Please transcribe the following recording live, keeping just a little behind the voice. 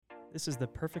This is the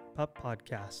Perfect Pup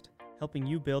Podcast, helping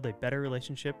you build a better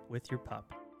relationship with your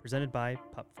pup, presented by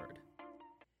Pupford.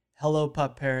 Hello,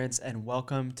 pup parents, and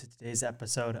welcome to today's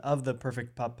episode of the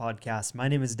Perfect Pup Podcast. My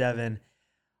name is Devin.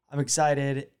 I'm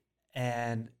excited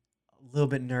and a little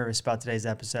bit nervous about today's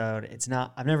episode.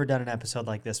 I've never done an episode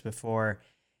like this before.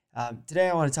 Today,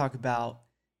 I want to talk about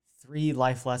 3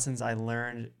 life lessons I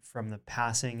learned from the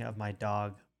passing of my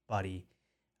dog, Buddy.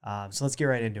 So let's get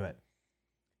right into it.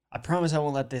 I promise I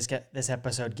won't let this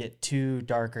episode get too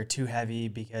dark or too heavy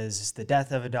because the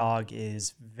death of a dog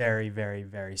is very, very,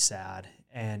 very sad.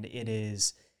 And it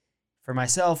is, for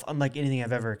myself, unlike anything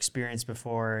I've ever experienced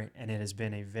before. And it has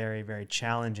been a very, very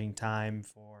challenging time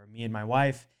for me and my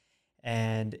wife.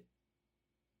 And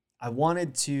I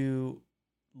wanted to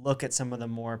look at some of the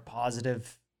more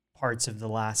positive parts of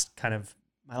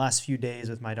my last few days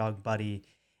with my dog Buddy,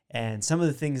 and some of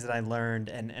the things that I learned,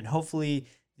 and hopefully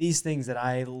these things that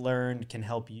I learned can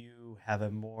help you have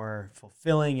a more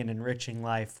fulfilling and enriching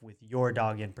life with your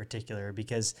dog in particular,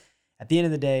 because at the end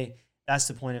of the day, that's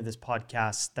the point of this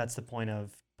podcast. That's the point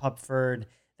of Pupford.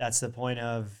 That's the point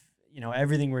of,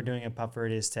 everything we're doing at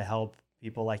Pupford is to help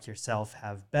people like yourself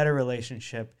have better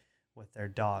relationship with their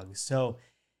dogs. So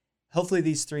hopefully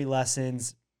these 3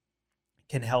 lessons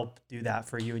can help do that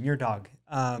for you and your dog.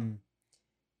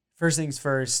 First things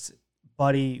first,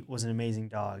 Buddy was an amazing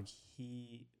dog.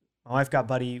 My wife got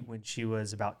Buddy when she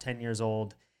was about 10 years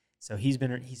old. So he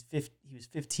was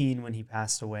 15 when he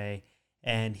passed away,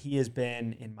 and he has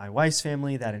been in my wife's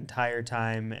family that entire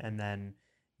time. And then,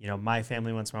 my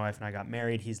family, once my wife and I got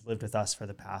married, he's lived with us for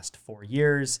the past 4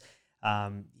 years.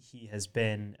 He has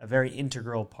been a very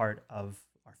integral part of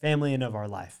our family and of our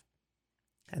life.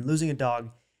 And losing a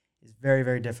dog is very,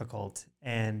 very difficult.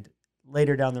 And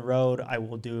later down the road, I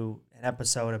will do an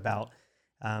episode about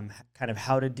kind of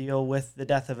how to deal with the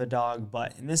death of a dog.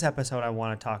 But in this episode, I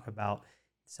want to talk about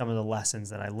some of the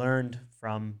lessons that I learned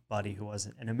from Buddy, who was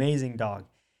an amazing dog.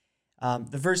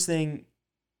 The first thing,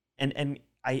 and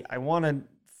I want to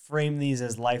frame these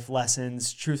as life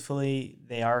lessons. Truthfully,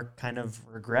 they are kind of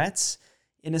regrets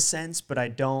in a sense, but I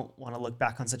don't want to look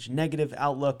back on such a negative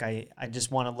outlook. I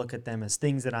just want to look at them as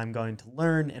things that I'm going to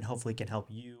learn and hopefully can help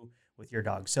you with your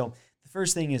dog. So the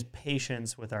first thing is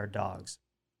patience with our dogs.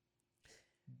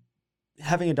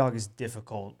 Having a dog is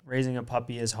difficult. Raising a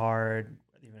puppy is hard.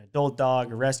 Even an adult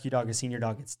dog, a rescue dog, a senior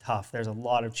dog, it's tough. There's a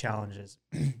lot of challenges.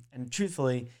 And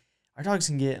truthfully, our dogs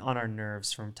can get on our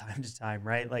nerves from time to time,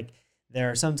 right? Like there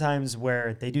are some times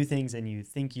where they do things and you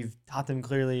think you've taught them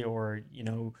clearly, or,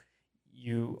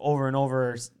 you over and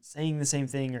over saying the same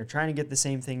thing or trying to get the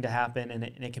same thing to happen. And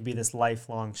it can be this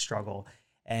lifelong struggle.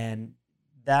 And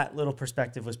that little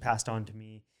perspective was passed on to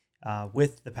me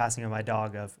with the passing of my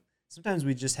dog. Of sometimes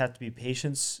we just have to be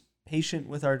patient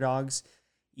with our dogs,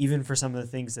 even for some of the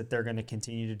things that they're going to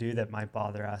continue to do that might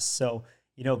bother us. So,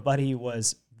 Buddy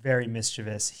was very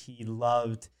mischievous. He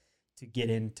loved to get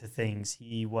into things.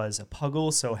 He was a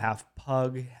puggle, so half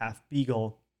pug, half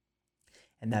beagle.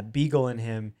 And that beagle in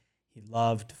him, he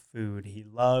loved food. He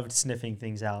loved sniffing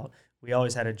things out. We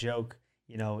always had a joke,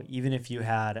 even if you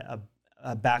had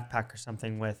a backpack or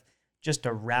something with just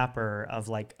a wrapper of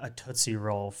like a Tootsie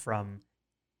Roll from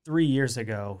 3 years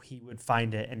ago, he would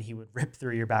find it and he would rip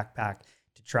through your backpack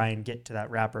to try and get to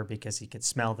that wrapper because he could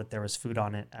smell that there was food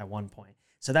on it at one point.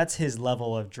 So that's his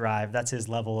level of drive. That's his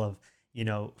level of,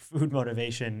 food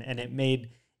motivation. And it made,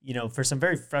 for some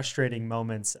very frustrating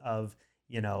moments of,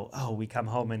 we come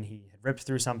home and he had ripped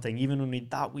through something. Even when we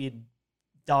thought we had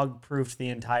dog-proofed the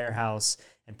entire house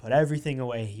and put everything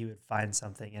away, he would find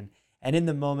something. And in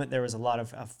the moment, there was a lot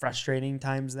of frustrating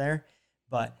times there,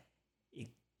 but it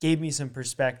gave me some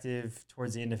perspective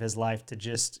towards the end of his life to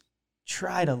just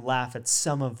try to laugh at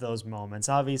some of those moments.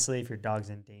 Obviously, if your dog's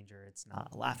in danger, it's not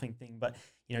a laughing thing, but,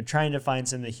 trying to find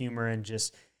some of the humor and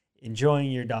just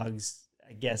enjoying your dog's,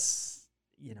 I guess,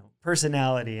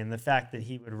 personality and the fact that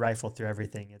he would rifle through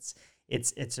everything.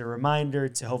 It's a reminder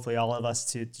to hopefully all of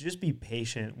us to just be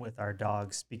patient with our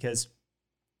dogs, because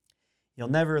you'll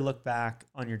never look back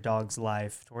on your dog's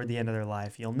life toward the end of their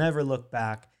life. You'll never look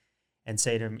back and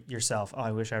say to yourself, oh,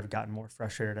 I wish I would have gotten more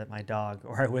frustrated at my dog,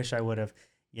 or I wish I would have,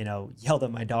 yelled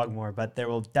at my dog more. But there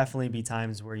will definitely be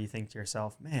times where you think to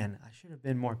yourself, man, I should have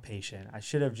been more patient. I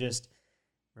should have just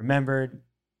remembered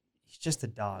he's just a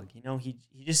dog. He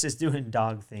just is doing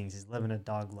dog things. He's living a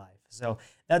dog life. So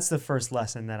that's the first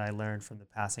lesson that I learned from the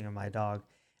passing of my dog.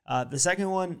 The second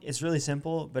one is really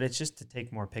simple, but it's just to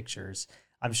take more pictures.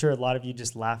 I'm sure a lot of you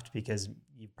just laughed because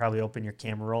you probably open your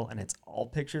camera roll and it's all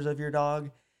pictures of your dog.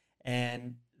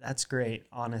 And that's great,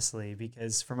 honestly,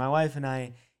 because for my wife and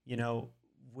I,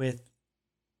 with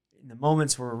in the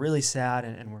moments where we're really sad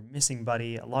and we're missing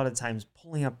Buddy, a lot of times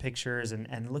pulling up pictures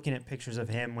and looking at pictures of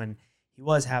him when he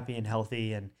was happy and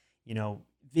healthy, and,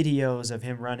 videos of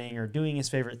him running or doing his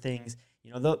favorite things.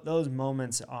 Those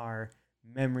moments are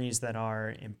memories that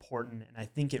are important. And I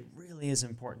think it really is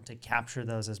important to capture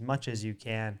those as much as you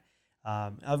can,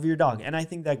 of your dog. And I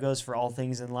think that goes for all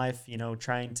things in life,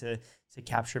 trying to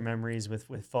capture memories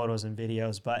with photos and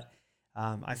videos. But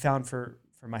I found for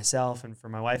myself and for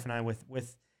my wife and I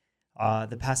with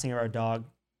the passing of our dog,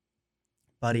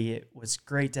 Buddy, it was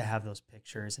great to have those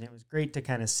pictures, and it was great to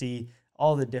kind of see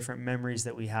all the different memories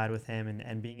that we had with him,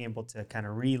 and being able to kind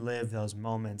of relive those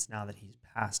moments now that he's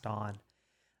passed on.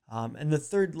 And the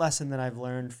third lesson that I've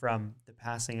learned from the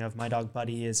passing of my dog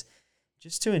Buddy is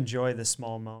just to enjoy the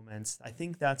small moments. I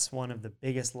think that's one of the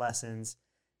biggest lessons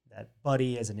that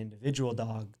Buddy as an individual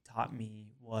dog taught me,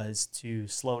 was to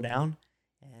slow down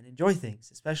and enjoy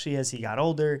things, especially as he got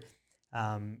older.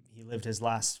 He lived his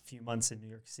last few months in New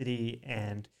York City,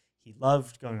 and he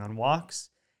loved going on walks,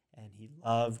 and he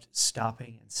loved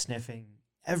stopping and sniffing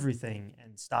everything,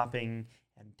 and stopping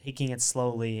and taking it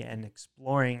slowly and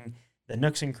exploring the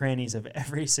nooks and crannies of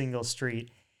every single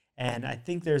street. And I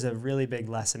think there's a really big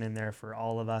lesson in there for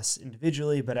all of us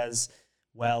individually, but as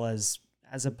well as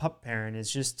a pup parent, is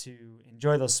just to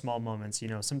enjoy those small moments.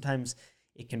 Sometimes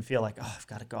it can feel like, oh, I've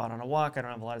got to go out on a walk. I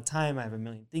don't have a lot of time. I have a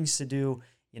million things to do,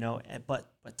 but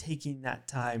taking that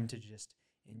time to just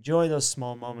enjoy those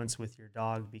small moments with your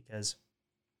dog, because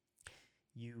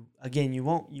you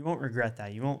won't regret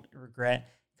that. You won't regret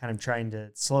kind of trying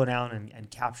to slow down and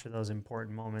capture those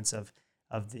important moments of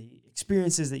the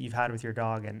experiences that you've had with your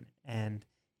dog, and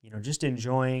just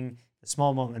enjoying the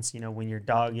small moments, when your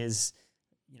dog is,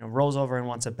 rolls over and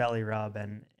wants a belly rub,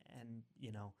 and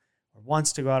or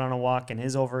wants to go out on a walk and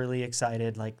is overly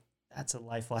excited. Like, that's a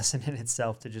life lesson in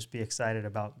itself, to just be excited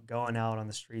about going out on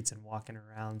the streets and walking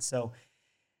around. So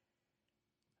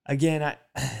again,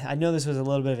 I know this was a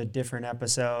little bit of a different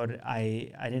episode.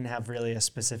 I didn't have really a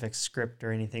specific script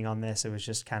or anything on this. It was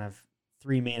just kind of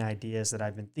three main ideas that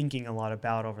I've been thinking a lot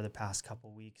about over the past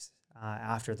couple weeks,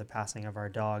 after the passing of our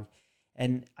dog.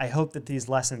 And I hope that these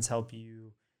lessons help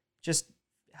you just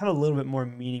have a little bit more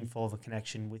meaningful of a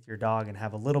connection with your dog, and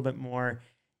have a little bit more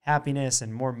happiness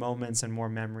and more moments and more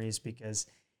memories, because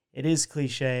it is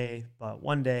cliche, but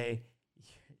one day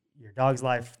your dog's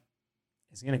life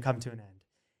is going to come to an end.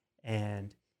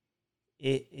 And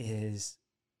it is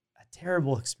a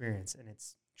terrible experience, and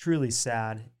it's truly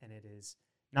sad, and it is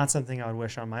not something I would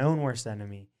wish on my own worst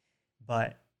enemy.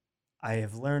 But I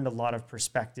have learned a lot of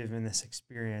perspective in this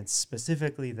experience,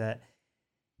 specifically that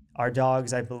our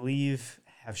dogs, I believe,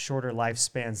 have shorter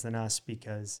lifespans than us,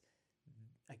 because,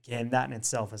 again, that in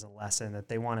itself is a lesson that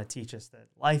they want to teach us, that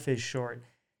life is short.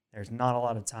 There's not a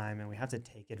lot of time, and we have to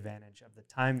take advantage of the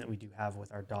time that we do have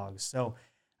with our dogs. So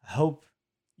I hope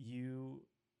you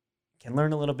can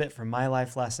learn a little bit from my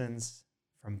life lessons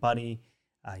from Buddy.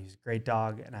 He's a great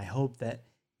dog, and I hope that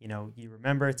you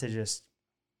remember to just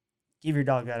give your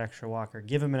dog that extra walk, or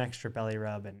give him an extra belly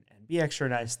rub, and be extra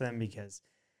nice to them, because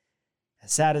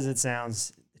as sad as it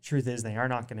sounds, the truth is they are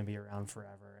not going to be around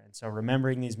forever. And so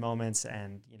remembering these moments,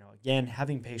 and again,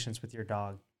 having patience with your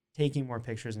dog, taking more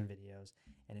pictures and videos,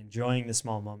 and enjoying the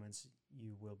small moments,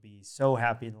 you will be so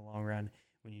happy in the long run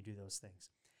when you do those things.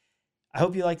 I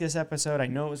hope you like this episode. I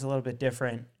know it was a little bit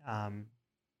different,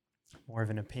 more of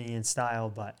an opinion style,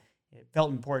 but it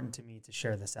felt important to me to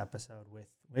share this episode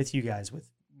with you guys, with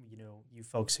you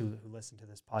folks who listen to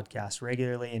this podcast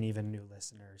regularly, and even new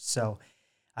listeners. So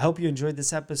I hope you enjoyed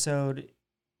this episode.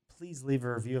 Please leave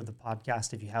a review of the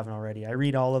podcast if you haven't already. I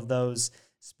read all of those,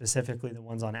 specifically the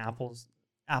ones on Apple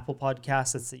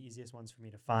Podcasts. That's the easiest ones for me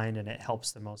to find, and it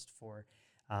helps the most for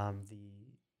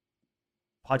the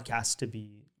podcast to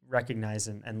be recognized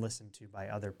and listened to by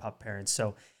other pup parents.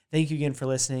 So thank you again for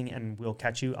listening, and we'll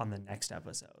catch you on the next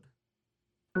episode.